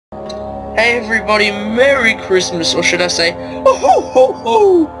Hey everybody, Merry Christmas, or should I say, ho ho ho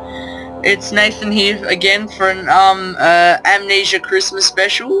ho! It's Nathan here again for an Amnesia Christmas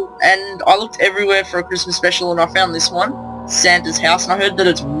special, and I looked everywhere for a Christmas special and I found this one, Santa's House, and I heard that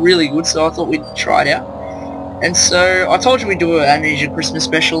it's really good, so I thought we'd try it out. And so, I told you we'd do an Amnesia Christmas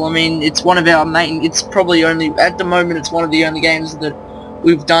special. I mean, it's one of our main, it's probably only, at the moment it's one of the only games that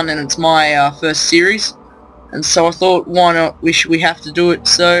we've done, and it's my first series. And so I thought, why not, we have to do it,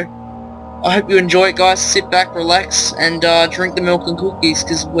 so I hope you enjoy it, guys. Sit back, relax, and drink the milk and cookies,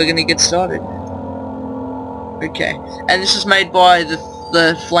 because we're going to get started. Okay, and this is made by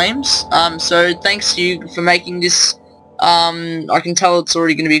the Flames, so thanks to you for making this. I can tell it's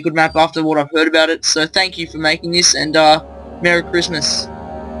already going to be a good map after what I've heard about it, so thank you for making this, and Merry Christmas.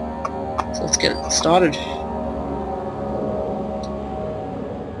 So let's get it started.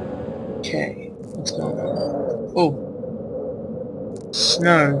 Okay, what's going on? Oh,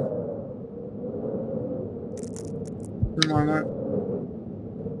 snow.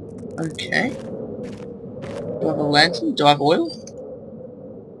 Okay. Do I have a lantern? Do I have oil?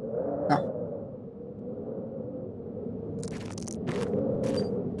 No.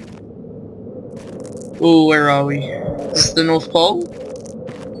 Oh, where are we? Is this the North Pole?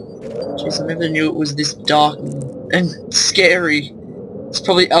 Jeez, I never knew it was this dark and scary. It's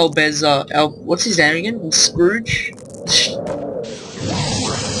probably what's his name again? Scrooge?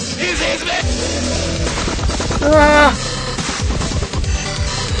 Ah!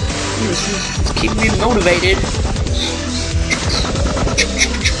 It's keeping me motivated.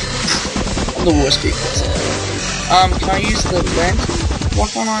 I'm the worst people. Can I use the lantern? Why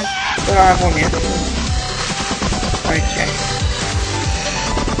can't I? Don't I have one yet? Okay.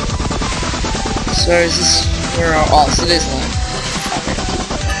 So is this where so there's one. Okay.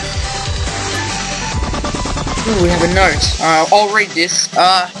 Ooh, we have a note. I'll read this.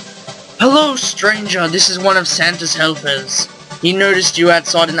 Hello, stranger. This is one of Santa's helpers. He noticed you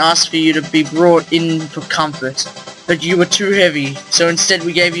outside and asked for you to be brought in for comfort, but you were too heavy, so instead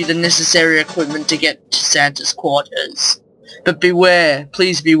we gave you the necessary equipment to get to Santa's quarters. But beware,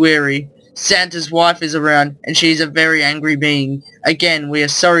 please be wary. Santa's wife is around, and she is a very angry being. Again, we are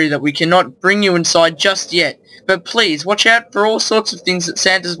sorry that we cannot bring you inside just yet, but please watch out for all sorts of things that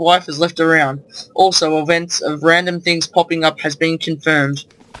Santa's wife has left around. Also, events of random things popping up has been confirmed.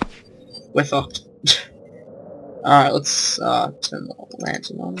 We're fucked. Alright, let's turn the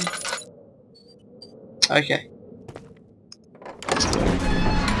lantern on. Okay.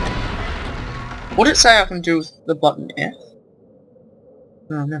 What did it say I can do with the button F?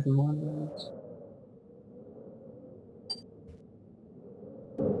 Oh, never mind.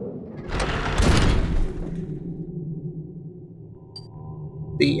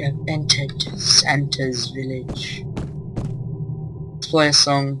 We have entered Santa's village. Let's play a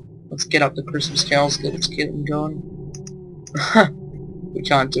song. Let's get up the Christmas carols, let's get them going. We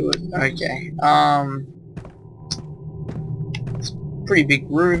can't do it. Okay. It's a pretty big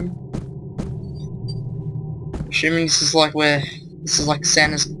room. Assuming this is like where... This is like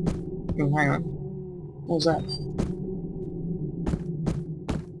Santa's... Oh, hang on. What was that?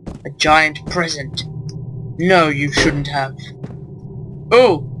 A giant present. No, you shouldn't have.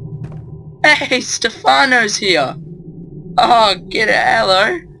 Oh! Hey, Stefano's here! Oh, get it,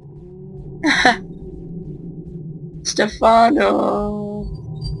 hello! Stefano.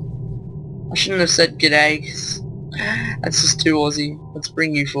 I shouldn't have said g'day. That's just too Aussie. Let's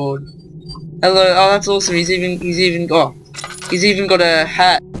bring you forward. Hello. Oh, that's awesome. He's even got a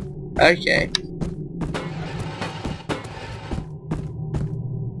hat. Okay.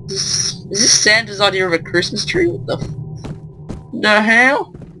 Is this Santa's idea of a Christmas tree? What the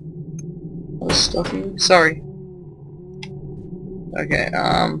hell? I was stuffing. Sorry. Okay,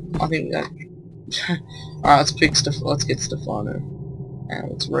 I think that... Alright, let's get Stefano. And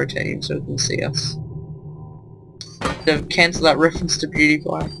let's rotate him so he can see us. Cancel that reference to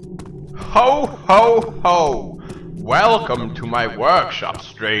PewDiePie. Ho ho ho! Welcome to my workshop,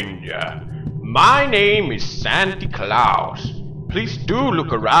 stranger. My name is Santa Claus. Please do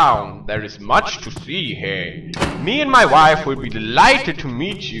look around, there is much to see here. Me and my wife will be delighted to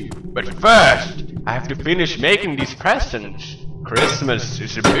meet you, but first, I have to finish making these presents. Christmas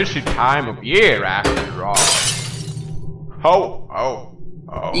is a busy time of year after all. Ho, ho,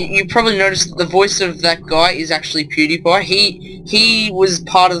 ho. You probably noticed that the voice of that guy is actually PewDiePie. He was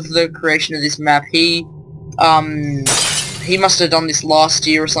part of the creation of this map. He must have done this last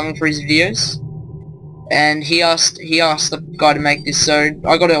year or something for his videos. And he asked the guy to make this, so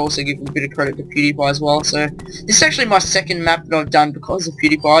I gotta also give a bit of credit to PewDiePie as well. So this is actually my second map that I've done because of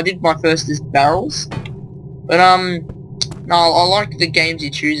PewDiePie. I did my first as barrels. But No, I like the games he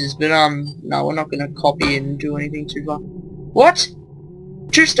chooses, but no, we're not gonna copy and do anything too far. What?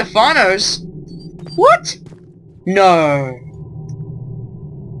 2 Stefanos? What? No.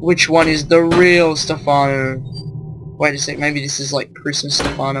 Which one is the real Stefano? Wait a sec, maybe this is like Christmas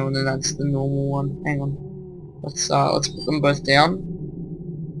Stefano and then that's the normal one. Hang on. Let's put them both down.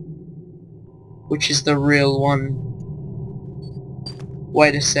 Which is the real one?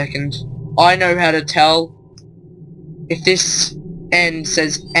 Wait a second. I know how to tell. If this N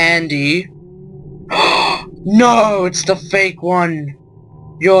says Andy... No, it's the fake one!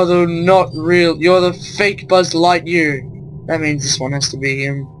 You're the not real... You're the fake Buzz Lightyear! That means this one has to be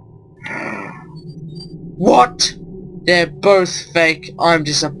him. What? They're both fake. I'm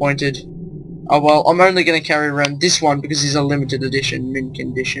disappointed. Oh well, I'm only gonna carry around this one because he's a limited edition, mint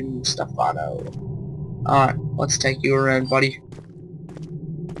condition Stefano. Alright, let's take you around, buddy.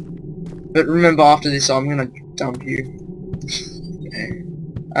 But remember, after this I'm gonna dump you.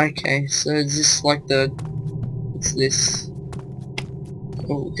 Okay, so is this like the... What's this?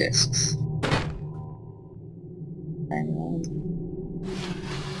 Oh, desks. Hang on.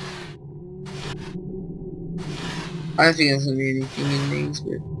 I don't think there's gonna be anything in these,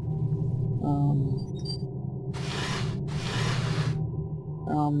 but...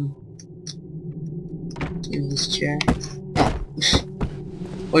 in this chair.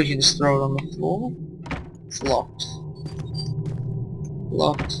 Or you can just throw it on the floor. It's locked.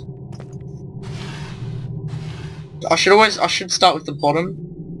 Locked. I should start with the bottom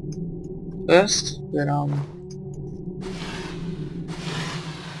first, but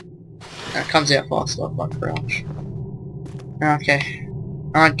that comes out faster if I crouch. Okay.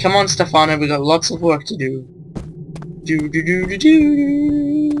 Alright, come on Stefano, we got lots of work to do.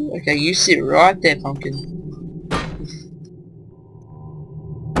 Okay, you sit right there, pumpkin.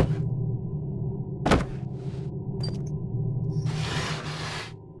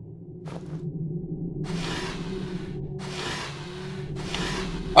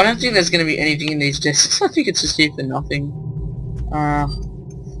 I don't think there's going to be anything in these discs. I think it's just here for nothing. Nah,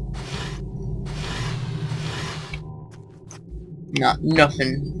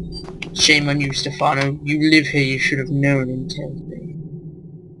 nothing. Shame on you, Stefano. You live here, you should have known and told me.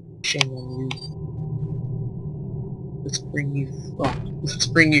 Shame on you. Let's bring you... Oh, let's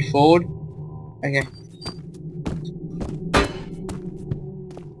bring you forward. Okay.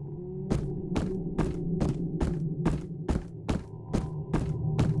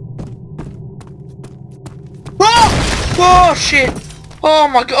 Oh shit! Oh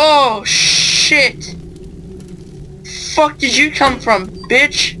my god! Oh shit! Fuck did you come from,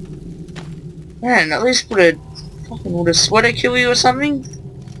 bitch? Man, at least would a sweater kill you or something?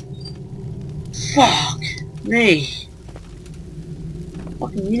 Fuck me!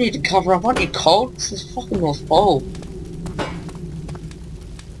 Fucking you need to cover up, aren't you cold? This is fucking North Pole.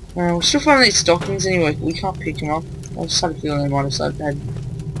 We're still finding these stockings anyway, we can't pick them up. I just had a feeling they might have said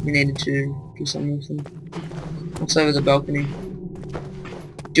we needed to do something with them. What's over the balcony?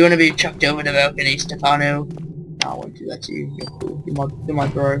 Do you want to be chucked over the balcony, Stefano? No, I won't do that to you. You're cool. You're my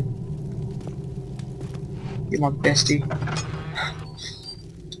bro. You're my bestie.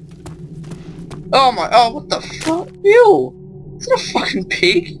 Oh my... Oh, what the fuck? Ew! Is that a fucking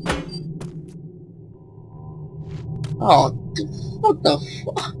pig? Oh, what the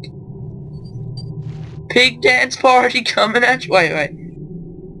fuck? Pig dance party coming at you. Wait.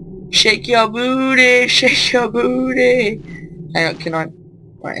 Shake your booty, shake your booty. Hang on, can I...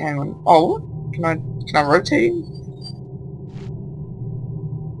 Wait, hang on. Oh, what? Can I rotate him?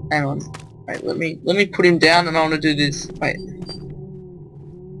 Hang on. Wait, let me put him down and I want to do this. Wait.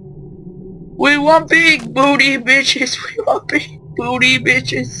 We want big booty bitches. We want big booty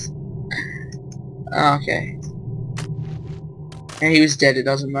bitches. Okay. And he was dead, it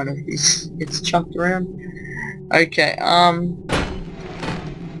doesn't matter. It's chucked around. Okay,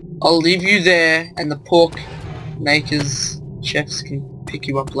 I'll leave you there, and the pork makers, chefs can pick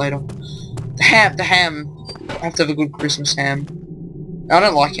you up later. The ham. I have to have a good Christmas ham. I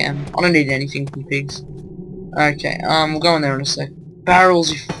don't like ham. I don't need anything from pigs. Okay, we'll go in there in a sec. Barrels,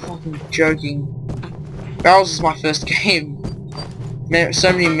 you fucking joking. Barrels is my first game.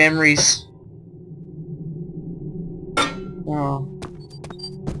 So many memories. Oh.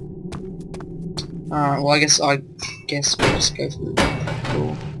 Alright, well I guess we'll just go through the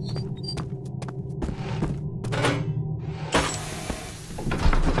door.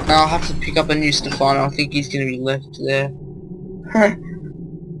 Now I'll have to pick up a new Stefano. I think he's gonna be left there.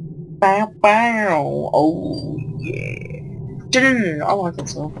 Bow bow. Oh yeah. I like that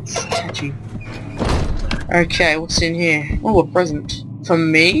song. It's catchy. Okay, what's in here? Oh, a present. For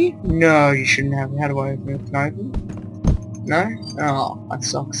me? No, you shouldn't have. How do I open it? Can I open it? No? Oh, that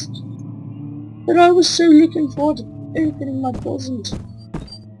sucks. But I was so looking forward to opening my present.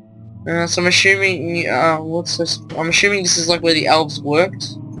 So I'm assuming, what's this? I'm assuming this is like where the elves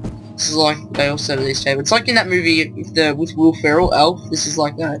worked. This is like, they all sit at these tables. It's like in that movie with Will Ferrell, Elf. This is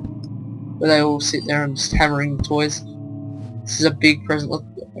like that. Where they all sit there and just hammering toys. This is a big present. Look,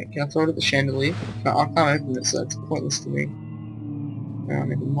 wait, can I throw it at the chandelier? No, I can't open it, so it's pointless to me. Oh,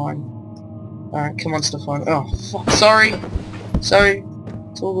 never mind. Alright, come on, Stefan. Oh, fuck. Sorry. Sorry.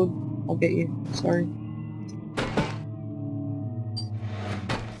 It's all good. I'll get you. Sorry.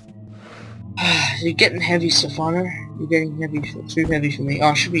 You're getting heavy, Stefano. You're getting heavy, too heavy for me. Oh,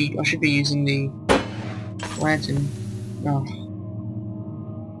 I should be using the lantern. No.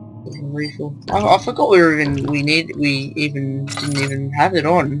 Refill. I forgot we didn't even have it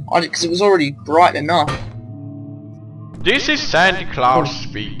on. Because it was already bright enough. This is Santa Claus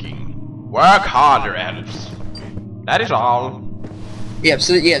speaking. Work harder, elves. That is all. Yeah,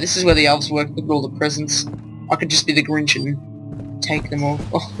 so yeah, this is where the elves work with all the presents. I could just be the Grinch and take them all.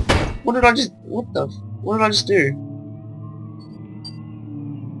 Oh, what did I just do? What the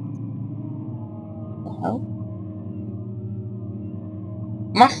hell?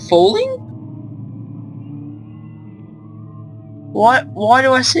 Am I falling? Why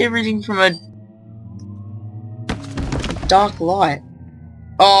do I see everything from a dark light?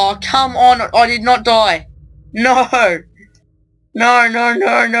 Oh, come on, I did not die. No! No.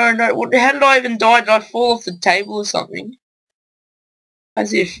 What, how did I even die? Did I fall off the table or something?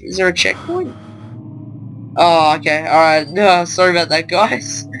 As if, is there a checkpoint? Oh, okay, alright. No, sorry about that,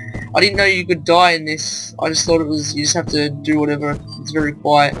 guys. I didn't know you could die in this. I just thought it was, you just have to do whatever. It's very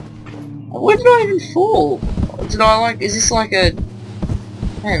quiet. Where did I even fall? Did I like, is this like a...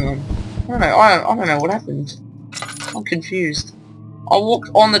 Hang on. I don't know, I don't know what happened. I'm confused. I walked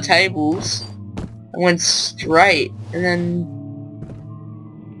on the tables and went straight, and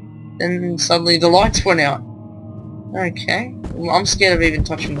then suddenly the lights went out. Okay. Well, I'm scared of even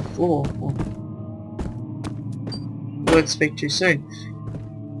touching the floor. Words speak too soon.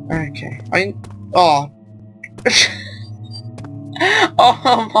 Okay. Oh.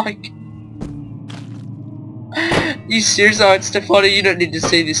 Oh my god. You serious? Oh, Stefano, you don't need to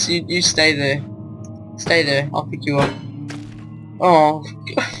see this. You stay there. Stay there. I'll pick you up. Oh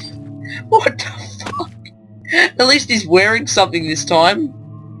god. What the fuck? At least he's wearing something this time.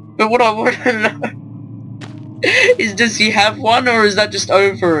 But what I want to know is, does he have one, or is that just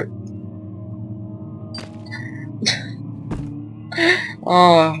over it?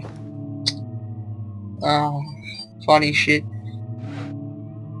 Oh, funny shit.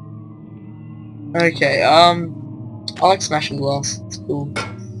 Okay, I like smashing glass. It's cool.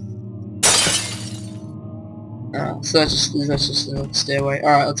 So that's just a stairway.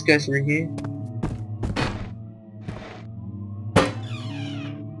 Alright, let's go through here.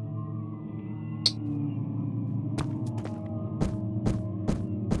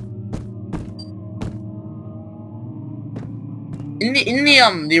 In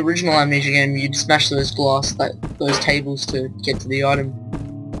the original Amnesia game, you'd smash those tables to get to the item.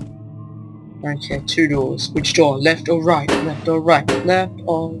 Okay, 2 doors. Which door? Left or right? Left or right? Left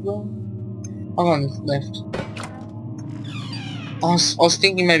or right? I'm on the left. I was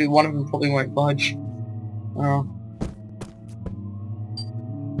thinking maybe one of them probably won't budge. Oh.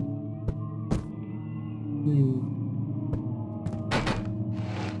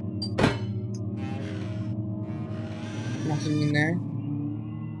 Nothing in there.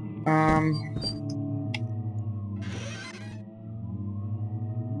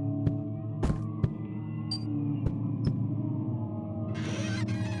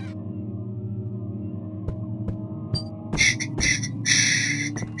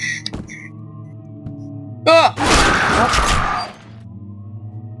 Ah!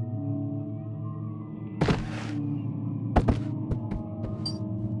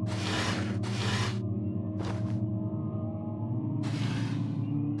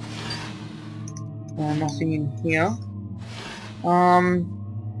 Nothing in here. Oh,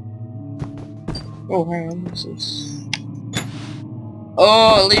 hang on. What's this?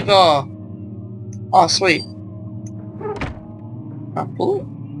 Oh, a lever! Oh, sweet. Can I pull it?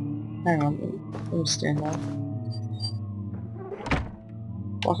 Hang on. Let me stand up.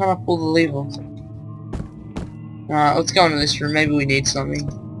 Why can't I pull the lever? Alright, let's go into this room. Maybe we need something.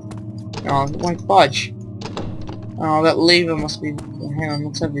 Oh, it won't budge. Oh, that lever must be... Hang on,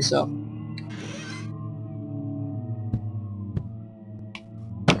 let's have this up.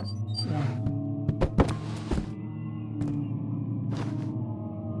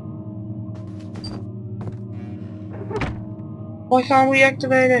 Why can't we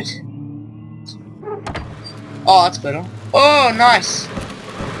activate it? Oh, that's better. Oh, nice.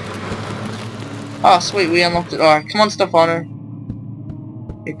 Oh, sweet, we unlocked it. Alright, come on, Stefano.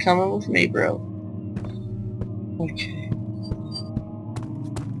 You're coming with me, bro. Okay.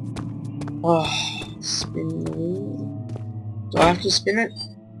 Oh, spin the wheel. Do I have to spin it?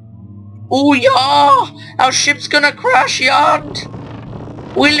 Oh, yeah! Our ship's gonna crash, yard!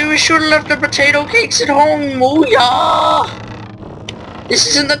 We should have left the potato cakes at home. Oh, yeah! This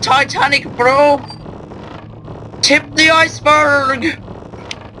isn't the Titanic, bro! Tip the iceberg!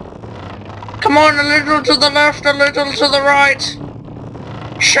 Come on, a little to the left, a little to the right.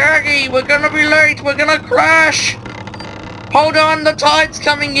 Shaggy, we're gonna be late, we're gonna crash. Hold on, the tide's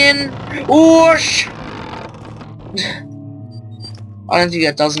coming in. Whoosh! I don't think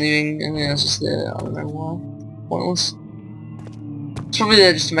that does anything. I mean, it's just there. I don't know why. Pointless. It's probably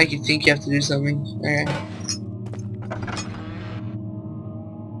there just to make you think you have to do something. Okay.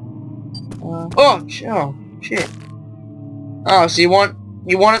 Oh, shit. Oh, so you want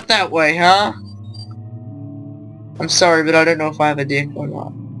it that way, huh? I'm sorry, but I don't know if I have a dick or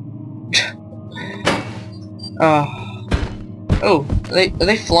not. Oh, are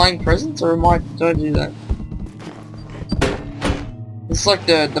they flying presents, or do I do that? It's like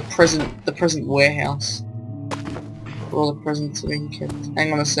the present warehouse. Where all the presents are being kept.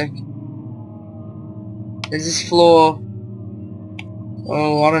 Hang on a sec. Is this floor?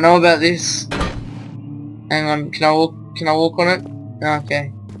 Oh, I don't know about this. Hang on, can I walk on it?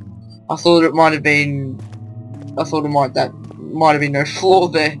 Okay. I thought it might have been. That might have been no floor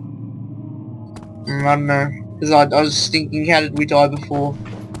there. I don't know, because I was thinking, how did we die before?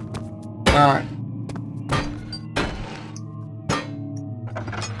 Alright.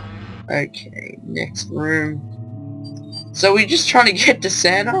 Okay, next room. So we're just trying to get to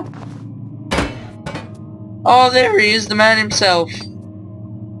Santa? Oh, there he is, the man himself. Is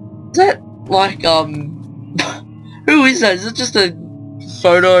that like, who is that? Is it just a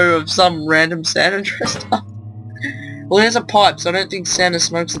photo of some random Santa dressed up? Well, there's a pipe, so I don't think Santa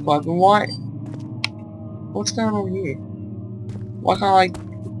smokes the pipe. And why? What's going on here? Why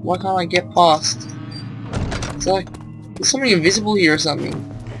can't I get past? It's like there's something invisible here or something.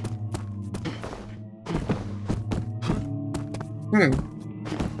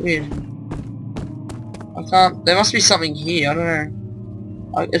 Weird. I can't. There must be something here. I don't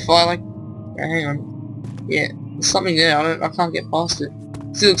know. If I like, hang on. Yeah, there's something there. I can't get past it.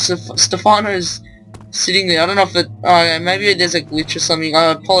 See, look, Stefano's sitting there. I don't know if it. Maybe there's a glitch or something.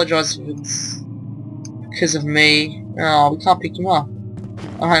 I apologize if it's because of me. Oh, we can't pick him up.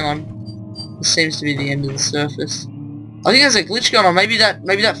 Oh, hang on. This seems to be the end of the surface. I think there's a glitch going on. Maybe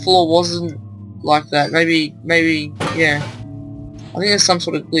that floor wasn't like that. Maybe, yeah. I think there's some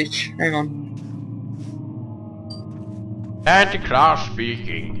sort of glitch. Hang on. Anti-Claus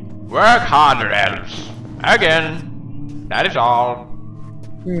speaking. Work harder, elves. Again. That is all.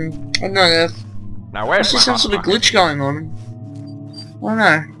 I don't know. There's Now where's just some sort of glitch going on. I don't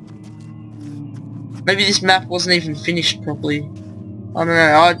know. Maybe this map wasn't even finished properly. I don't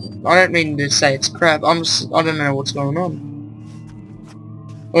know. I don't mean to say it's crap. I don't know what's going on.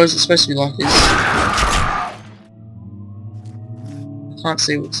 Or is it supposed to be like this? I can't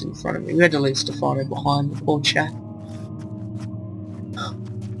see what's in front of me. We had to leave Stefano behind. The poor chap.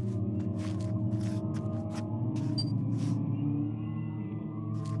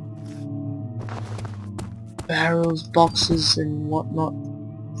 Barrels, boxes, and whatnot.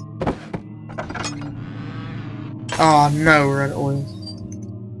 Oh no, we're out of oil.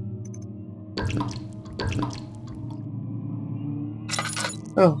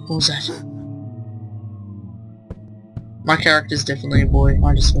 Oh, what was that? My character's definitely a boy.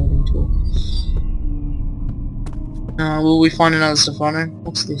 I just went into it. Will we find another Stefano?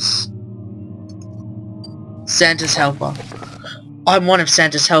 What's this? Santa's helper. I'm one of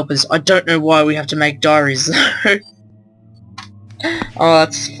Santa's helpers. I don't know why we have to make diaries though. Oh,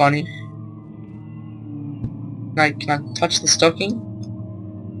 that's funny. Can I touch the stocking?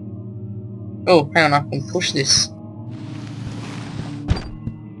 Oh, hang on, I can push this.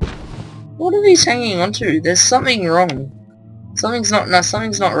 What are these hanging onto? There's something wrong. Something's not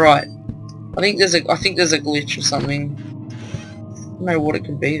right. I think there's a glitch or something. I don't know what it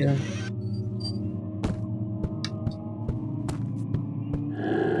could be though.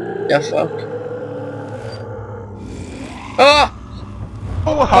 The fuck? Ah!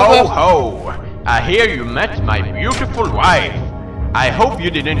 Ho ho ho! I hear you met my beautiful wife. I hope you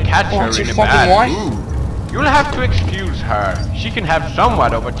didn't catch her in a bad mood. You'll have to excuse her. She can have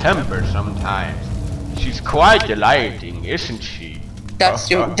somewhat of a temper sometimes. She's quite delighting, isn't she? That's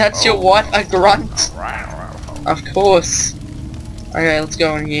your wife, a grunt? Of course. Okay, let's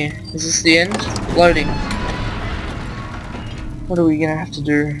go in here. Is this the end? Loading. What are we gonna have to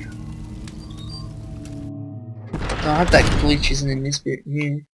do? I hope that glitch isn't in this bit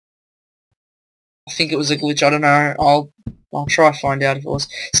here. I think it was a glitch, I don't know. I'll try to find out if it was.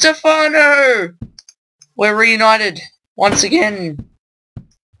 Stefano! We're reunited! Once again!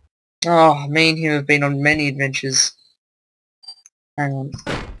 Oh, me and him have been on many adventures. Hang on.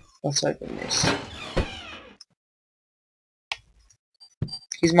 Let's open this.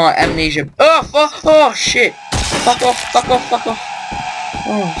 Here's my amnesia. Oh, fuck! Oh, shit! Fuck off, fuck off, fuck off!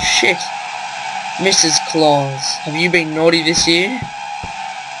 Oh, shit. Mrs. Claus, have you been naughty this year?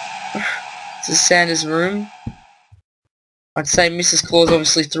 This is Santa's room. I'd say Mrs. Claus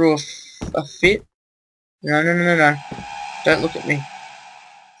obviously threw a fit. No, no, no, no, no. Don't look at me.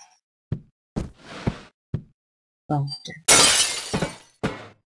 Oh, damn.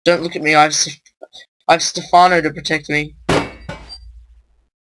 Don't look at me, I've Stefano to protect me.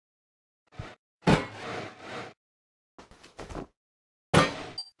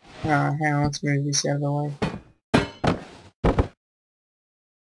 Hang on, let's move this out of the way.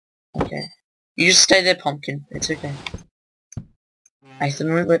 Okay. You just stay there, Pumpkin. It's okay.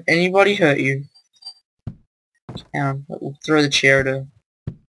 Nathan won't let anybody hurt you. Hang on, we'll throw the chair at her.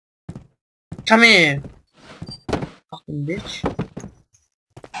 Come here! Fucking bitch.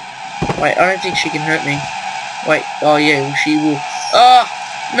 Wait, I don't think she can hurt me. Wait, oh yeah, well, she will. Ah!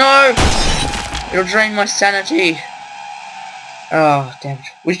 No! It'll drain my sanity. Oh, damn it.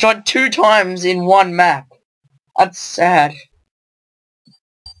 We tried 2 times in one map. That's sad.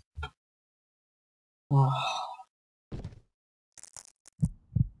 Oh.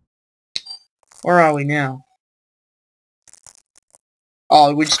 Where are we now?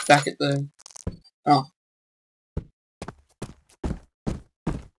 Oh, we're just back at the... Oh.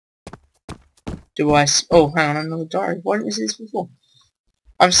 Oh, hang on, another diary. Why didn't we see this before?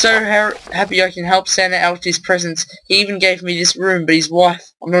 I'm so happy I can help Santa out with his presents. He even gave me this room, but his wife...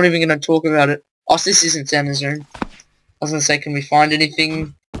 I'm not even going to talk about it. Oh, so this isn't Santa's room. I was going to say, can we find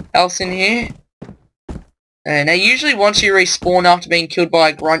anything else in here? Now, usually once you respawn after being killed by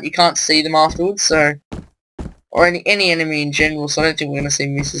a grunt, you can't see them afterwards, so... Or any enemy in general, so I don't think we're going to see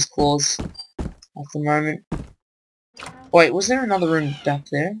Mrs. Claus at the moment. Wait, was there another room back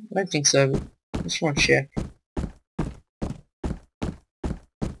there? I don't think so, but I just want to check.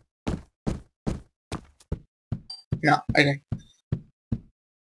 No, okay.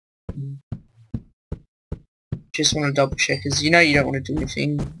 Just want to double check, because you know you don't want to do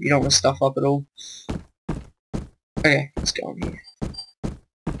anything. You don't want to stuff up at all. Okay, let's go on here.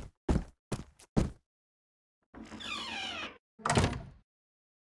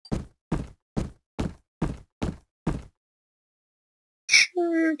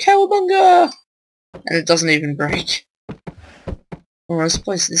 Cowabunga! And it doesn't even break. Oh, this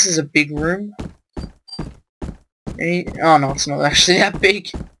place, this is a big room. Oh no, it's not actually that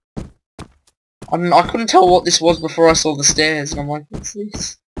big. I couldn't tell what this was before I saw the stairs, and I'm like, what's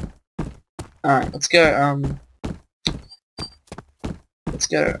this? Alright, let's go, let's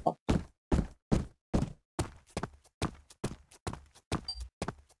go up.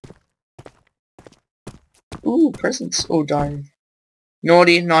 Ooh, presents. Oh, diary.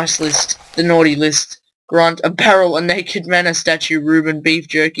 Naughty, nice list. The naughty list. Grunt, a barrel, a naked man, a statue, Reuben, beef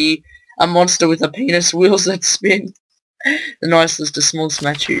jerky, a monster with a penis, wheels that spin. The nice list, a small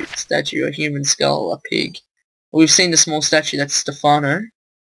statue, a human skull, a pig. We've seen the small statue, that's Stefano.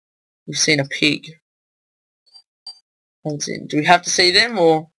 We've seen a pig. Do we have to see them,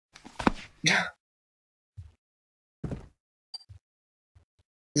 or...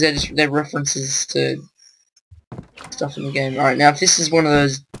 They're references to stuff in the game. Alright, now if this is one of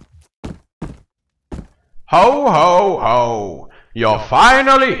those... Ho ho ho! You're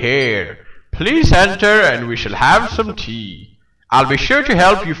finally here! Please enter and we shall have some tea. I'll be sure to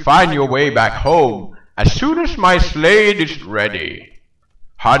help you find your way back home as soon as my slate is ready.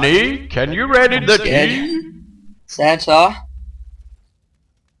 Honey, can you ready the tea? Santa?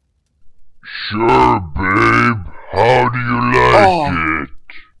 Sure, babe. How do you like it?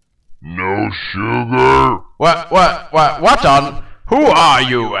 No sugar? What on? Who are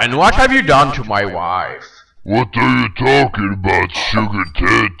you and what have you done to my wife? What are you talking about, sugar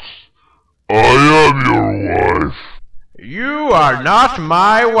tits? I am your wife. You are not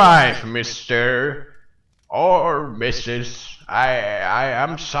my wife, mister. Or Mrs.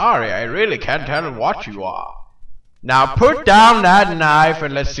 I'm sorry, I really can't tell what you are. Now put down that knife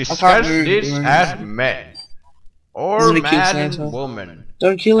and let's discuss this as men. Or man and woman.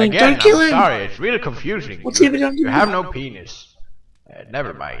 Don't kill him, Again, don't kill him! I'm sorry, it's really confusing. What's he done? You have no penis.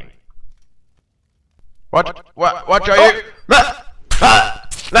 Never mind. What are you?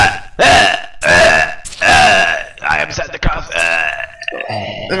 I am Santa Claus.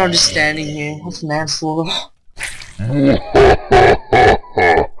 And I'm just standing here. That's manslaughter. I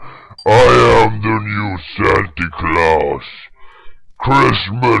am the new Santa Claus.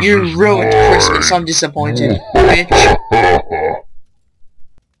 Christmas You is ruined mine. Christmas. I'm disappointed, bitch.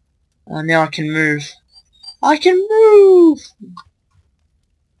 Oh, now I can move. I can move!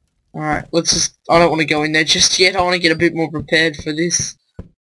 Alright, let's just... I don't want to go in there just yet. I want to get a bit more prepared for this.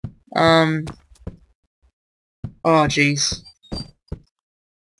 Oh, jeez.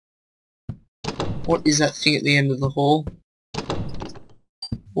 What is that thing at the end of the hall?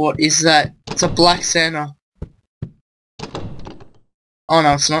 What is that? It's a black Santa. Oh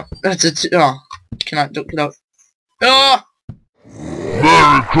no, it's not. That's a oh. Can I duck it up? Oh!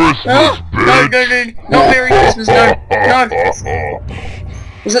 Merry Christmas, Oh! No, no, no, not Merry Christmas, no, no.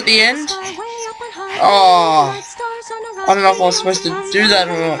 Was that the end? Oh, I don't know if I was supposed to do that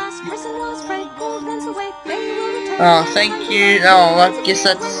or not. Oh, thank you. Oh, I guess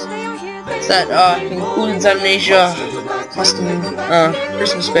that concludes Amnesia custom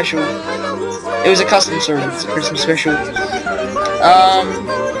Christmas special. It was a custom service, Christmas special.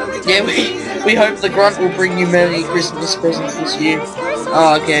 Yeah, we hope the grunt will bring you many Christmas presents this year.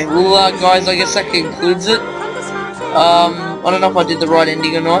 Oh, okay. Well, guys, I guess that concludes it. I don't know if I did the right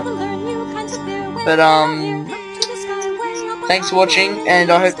ending or not. But, thanks for watching, and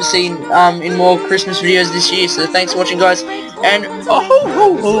I hope to see in more Christmas videos this year. So thanks for watching, guys, and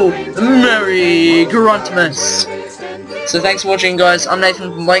Merry Gruntmas. So thanks for watching, guys. I'm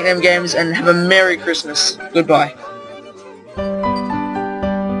Nathan from BlankNamedGamers, and have a Merry Christmas. Goodbye.